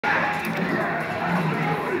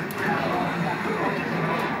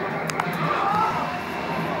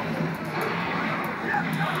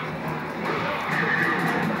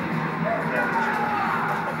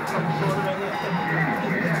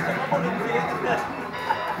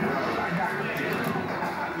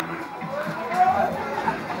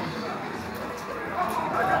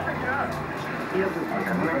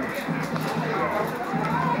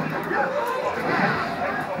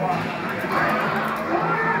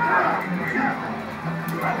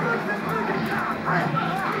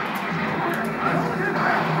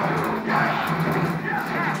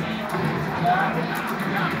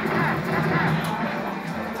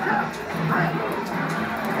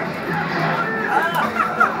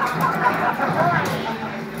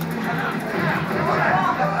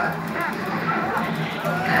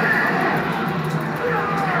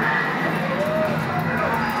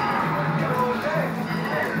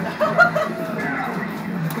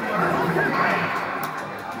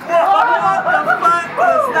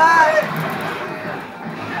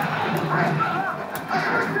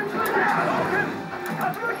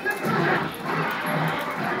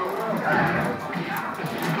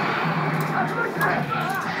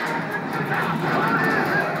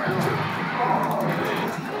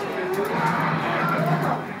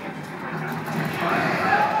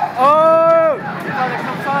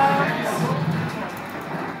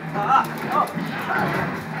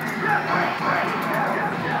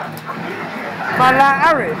Man like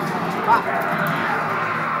Harry.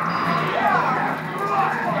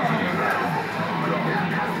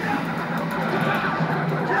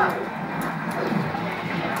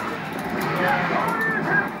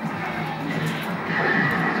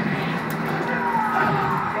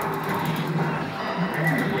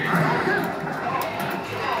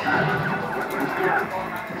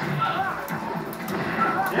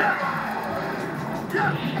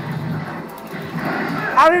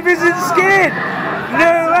 Harry isn't scared. No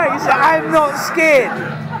way, he said, I'm not scared.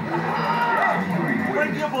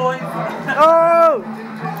 Bring your boy. Oh!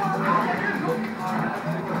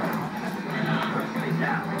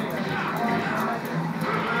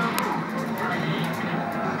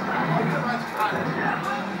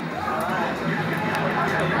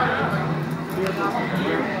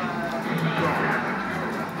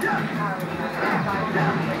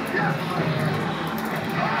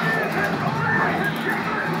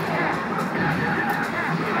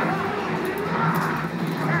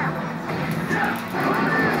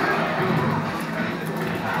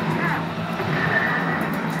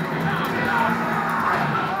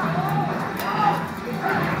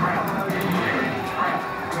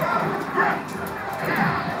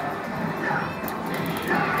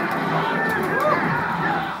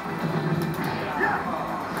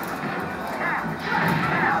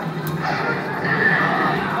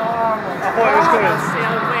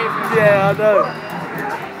 Yeah, I know.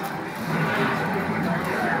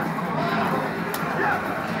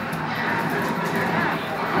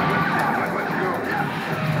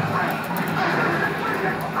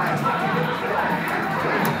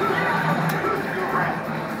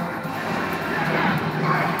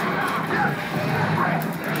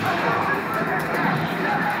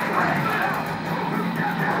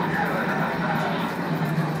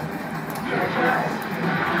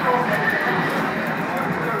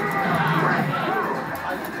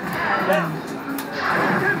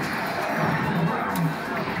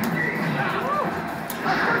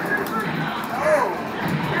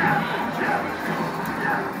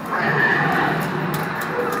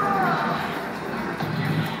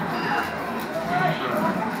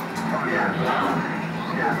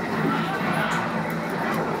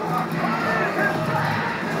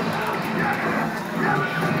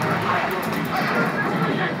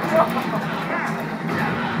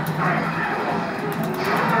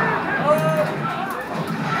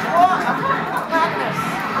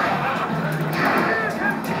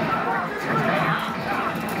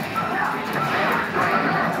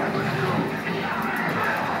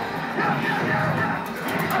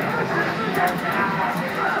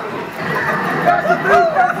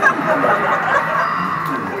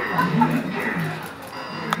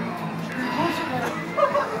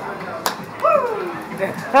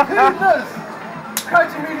 Who does?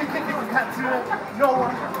 Crouching really kicking with cats in it? No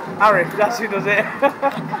one. Harry, that's who does it.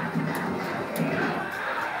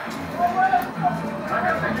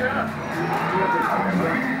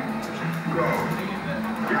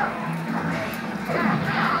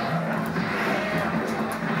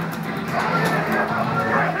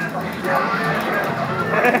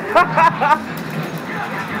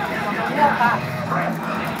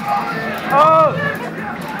 Oh!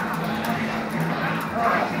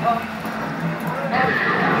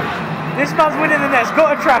 This man's winning the next.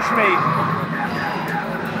 Got to trash me.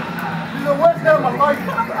 This is the worst day of my life.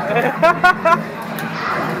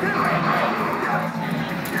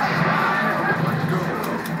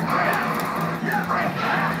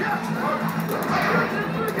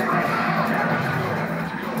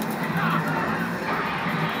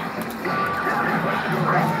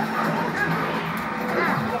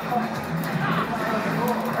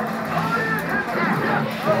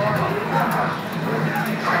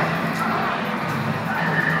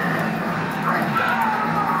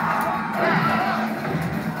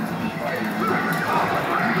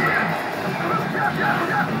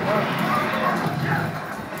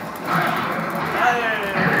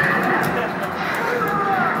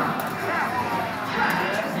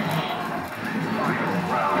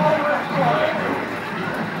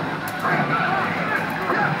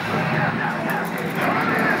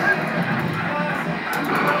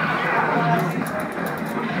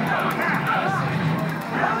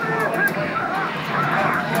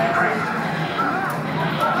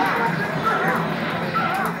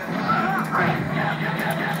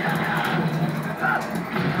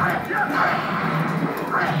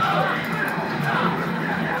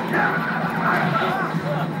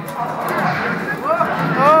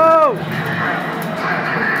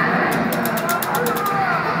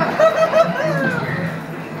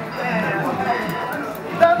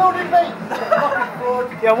 downloaded me. Fucking fraud.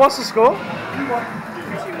 Yeah, what's the score? 2-1.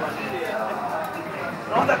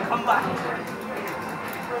 Oh, that comeback.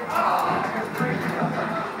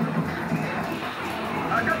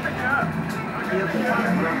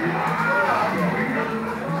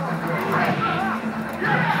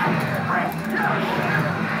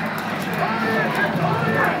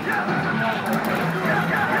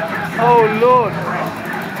 Oh Lord!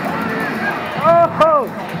 Oh!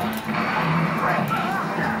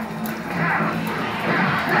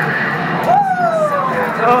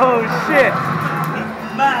 Oh shit!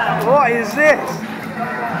 Man. What is this?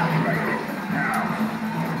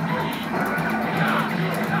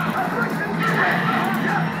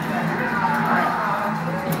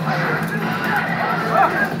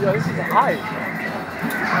 Yo, this is a hype.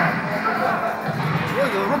 Yeah,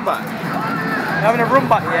 you'll run back. We're having a run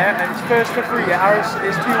back, yeah, and it's first to 3, yeah.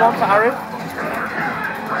 It's 2-1 for Arif.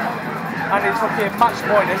 And it's fucking match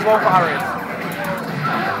point as well for Arif.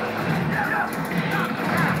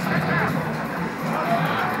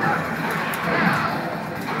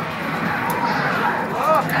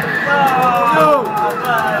 No.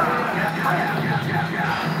 Man.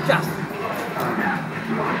 Just.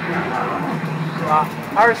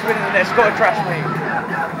 Arif's winning the net, it's got to trash me.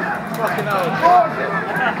 Fucking hell.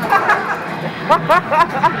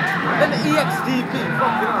 Then the EXDP,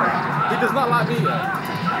 fucking hell. He does not like me yet.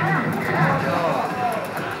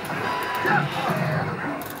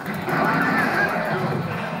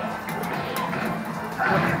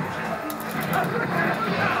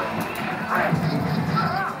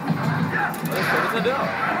 What's it do?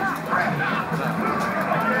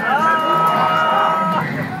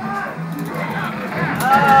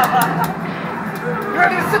 You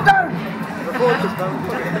ready to sit down?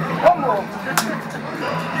 One more.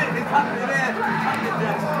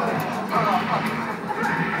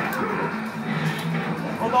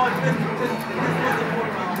 Although this was a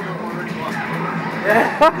tournament we already won.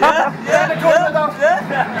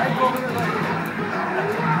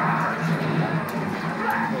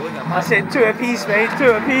 That's it, 2 apiece, mate,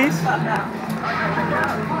 2 apiece.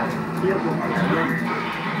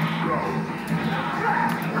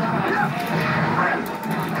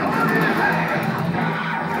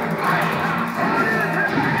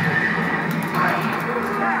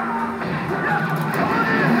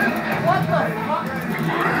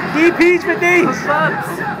 DPs for these.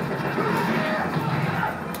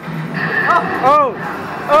 Oh, oh.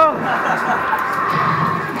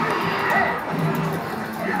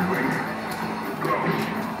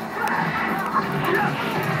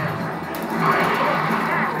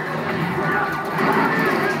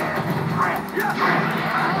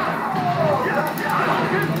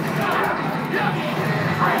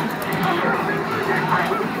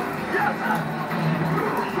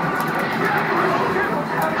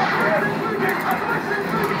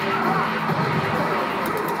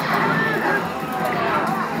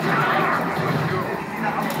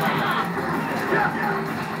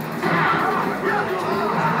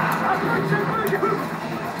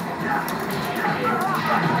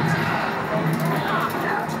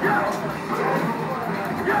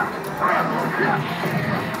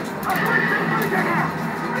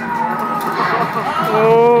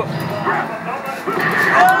 Oh!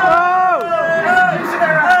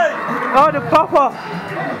 Oh, the popper!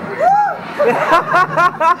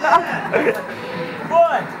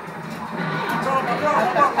 Boy!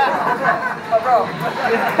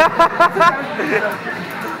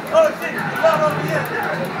 Oh shit! Not over here!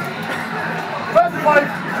 First five.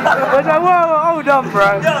 I was like, whoa, hold on, bro.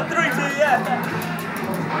 Yeah, 3-2, yeah!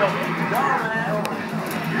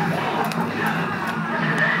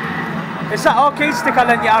 It's that arcade stick I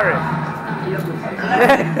lent you, Arif.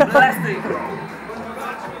 Blessing!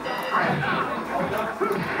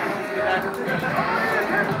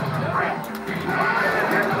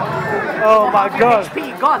 Oh my god. HP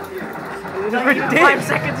gone. It's 5 ridiculous.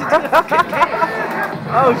 seconds into the fucking game.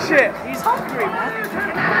 Oh shit. He's hungry, man.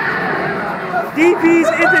 DPs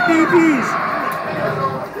into DPs.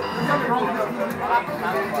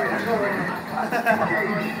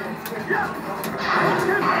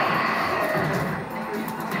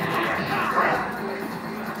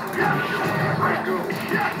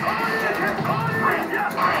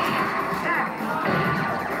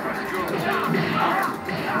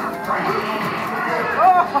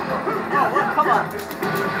 Come on.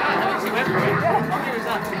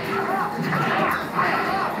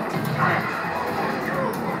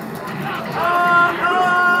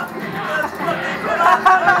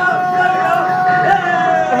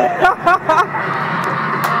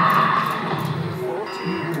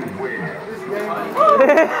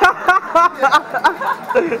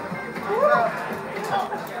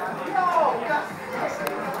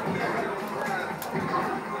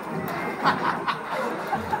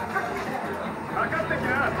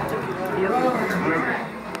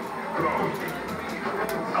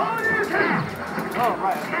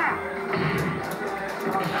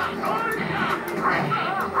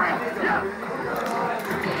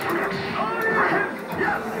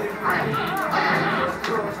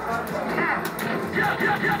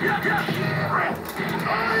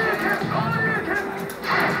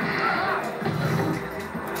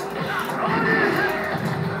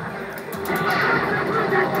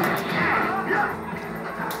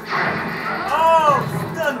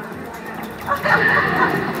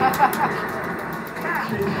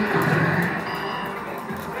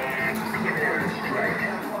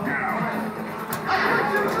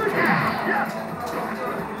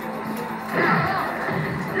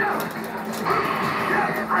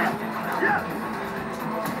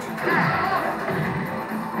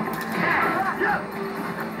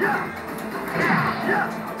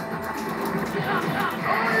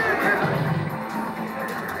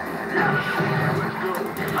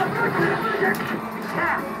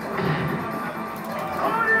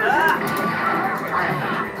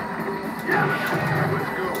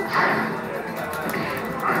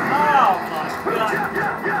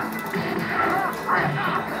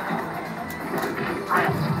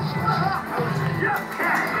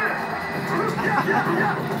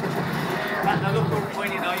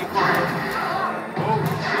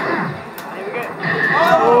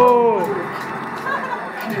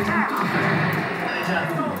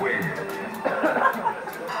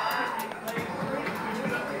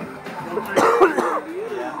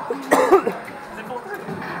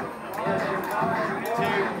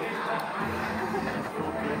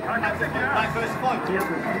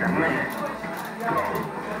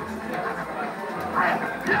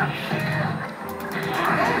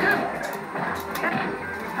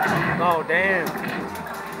 Oh, damn.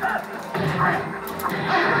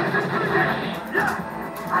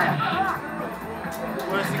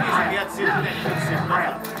 Worst thing is if he had Soopa, then he could Soopa.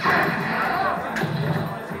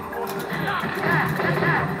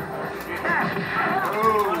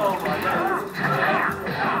 Oh my god.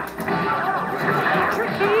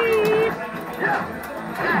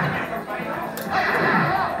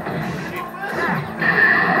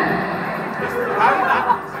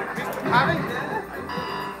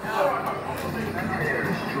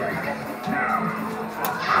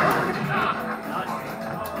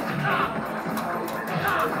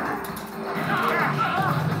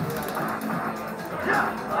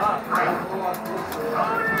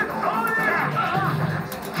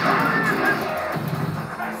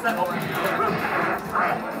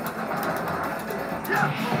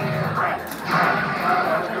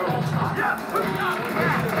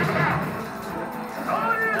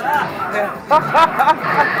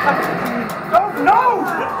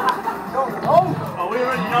 Oh, we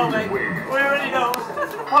already know, mate. We already know.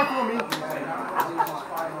 Fight for me.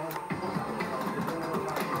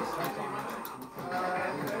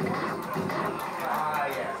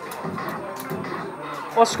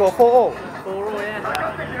 What's the score? 4-all? 4-all, yeah.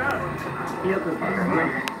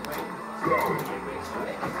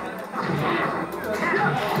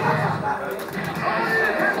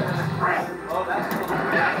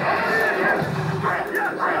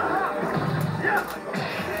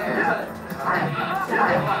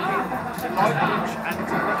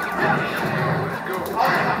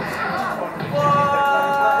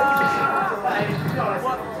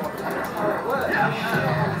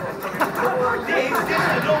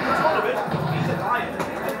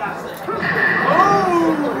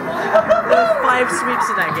 There were 5 sweeps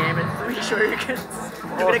in that game and 3 shurikens.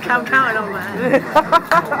 I'm gonna count counting on that.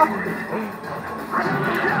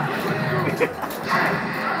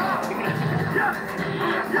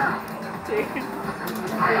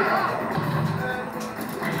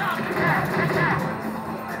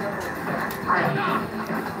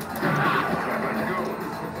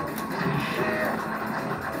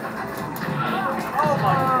 Oh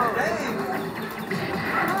my days.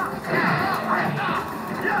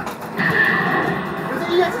 Is it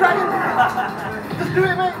EX Dragon? Just do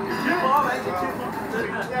it, mate. Too far, mate. Too far.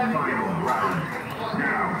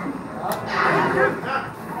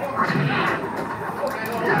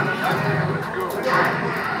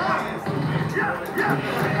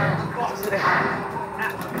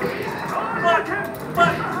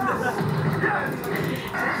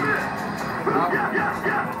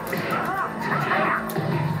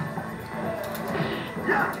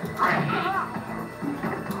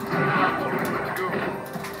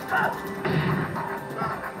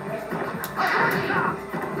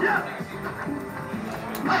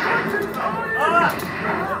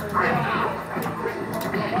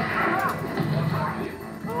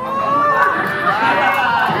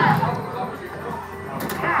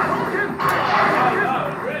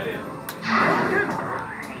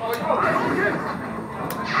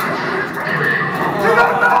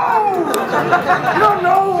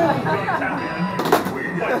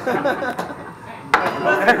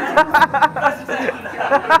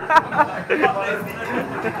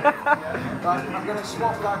 Right, I'm going to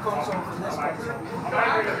swap that console for this console.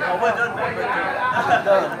 Oh, we're done, mate. We're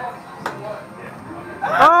done.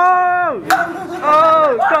 Oh!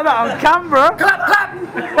 Oh, got that on camera. Clap, clap!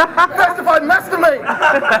 Justified mastermate!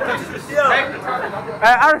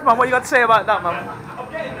 Arif, man, what you got to say about that, man?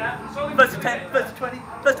 First to 10, first to 20,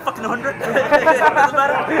 first to fucking 100. Doesn't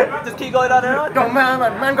matter. Just keep going on and on. Yo,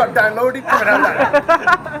 man got downloaded. Coming out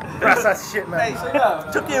that. That's that shit, man. So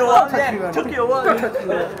yeah, Took you a while, yeah. Took you a while.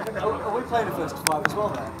 are we playing the first 5 as well,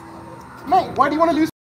 mate? Mate, why do you want to lose?